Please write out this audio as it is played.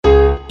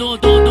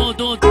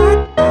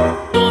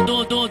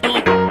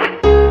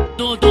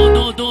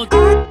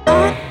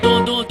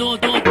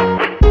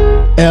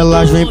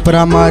Elas vêm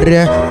pra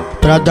maré,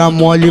 pra dar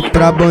mole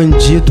pra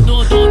bandido.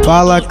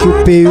 Fala que o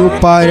PU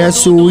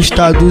parece os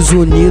Estados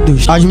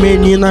Unidos. As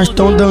meninas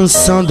tão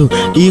dançando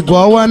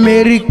igual a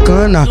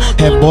Americana.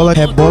 Rebola,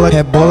 rebola,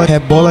 rebola,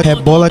 rebola,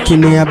 rebola que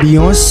nem a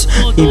Beyoncé.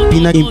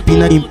 Empina,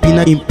 empina,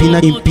 empina, empina,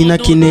 empina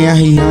que nem a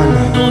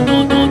Rihanna.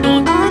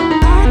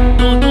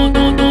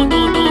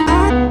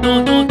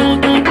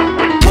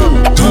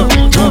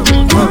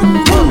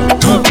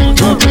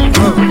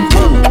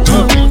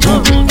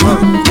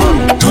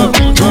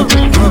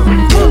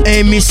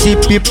 MC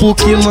Pipo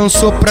que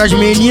lançou pras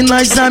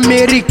meninas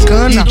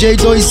Americana. DJ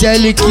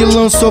 2L que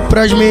lançou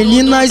pras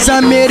meninas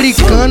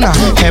Americana.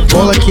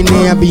 Rebola que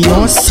nem a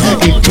Beyoncé,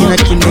 empina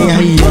que nem a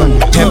Rihanna.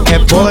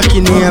 Rebola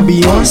que nem a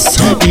Beyoncé,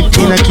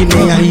 empina que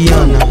nem a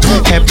Rihanna.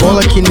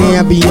 Rebola que nem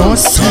a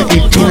Beyoncé,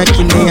 empina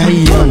que nem a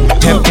Rihanna.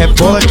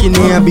 Rebola que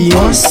nem a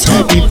Beyoncé,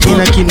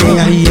 empina que nem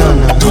a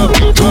Rihanna.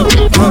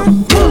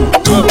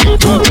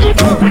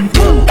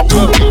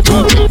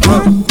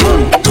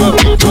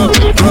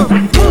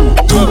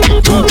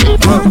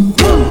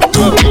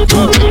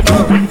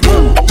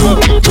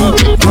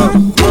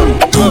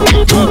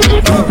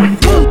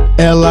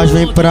 Elas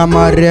vêm pra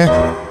maré,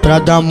 pra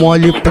dar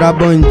mole pra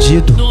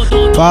bandido.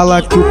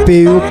 Fala que o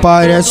PU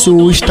parece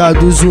os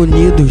Estados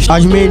Unidos.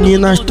 As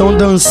meninas tão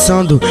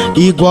dançando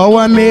igual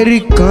a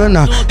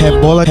Americana.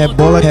 Rebola,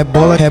 rebola,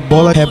 rebola,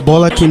 rebola,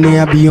 rebola que nem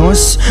a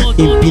Beyoncé.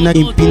 Empina,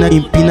 empina,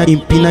 empina,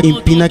 empina,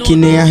 empina que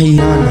nem a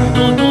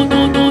Rihanna.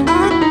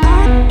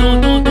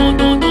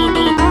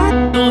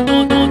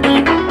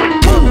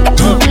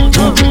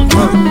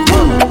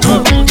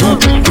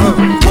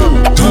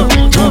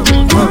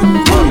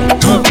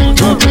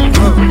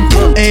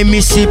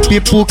 MC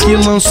Pipo que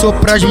lançou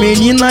pras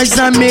meninas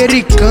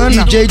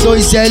Americana. DJ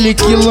 2L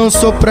que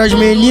lançou pras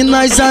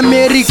meninas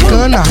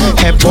Americana.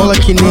 Rebola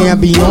que nem a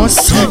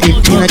Beyoncé,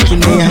 empina que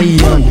nem a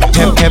Rihanna.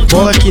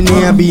 Rebola que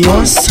nem a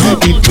Beyoncé,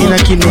 empina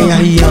que nem a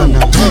Rihanna.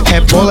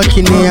 Rebola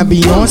que nem a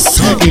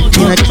Beyoncé,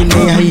 empina que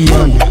nem a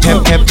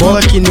Rihanna.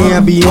 Rebola que nem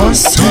a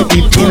Beyoncé,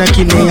 empina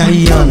que nem a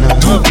Rihanna.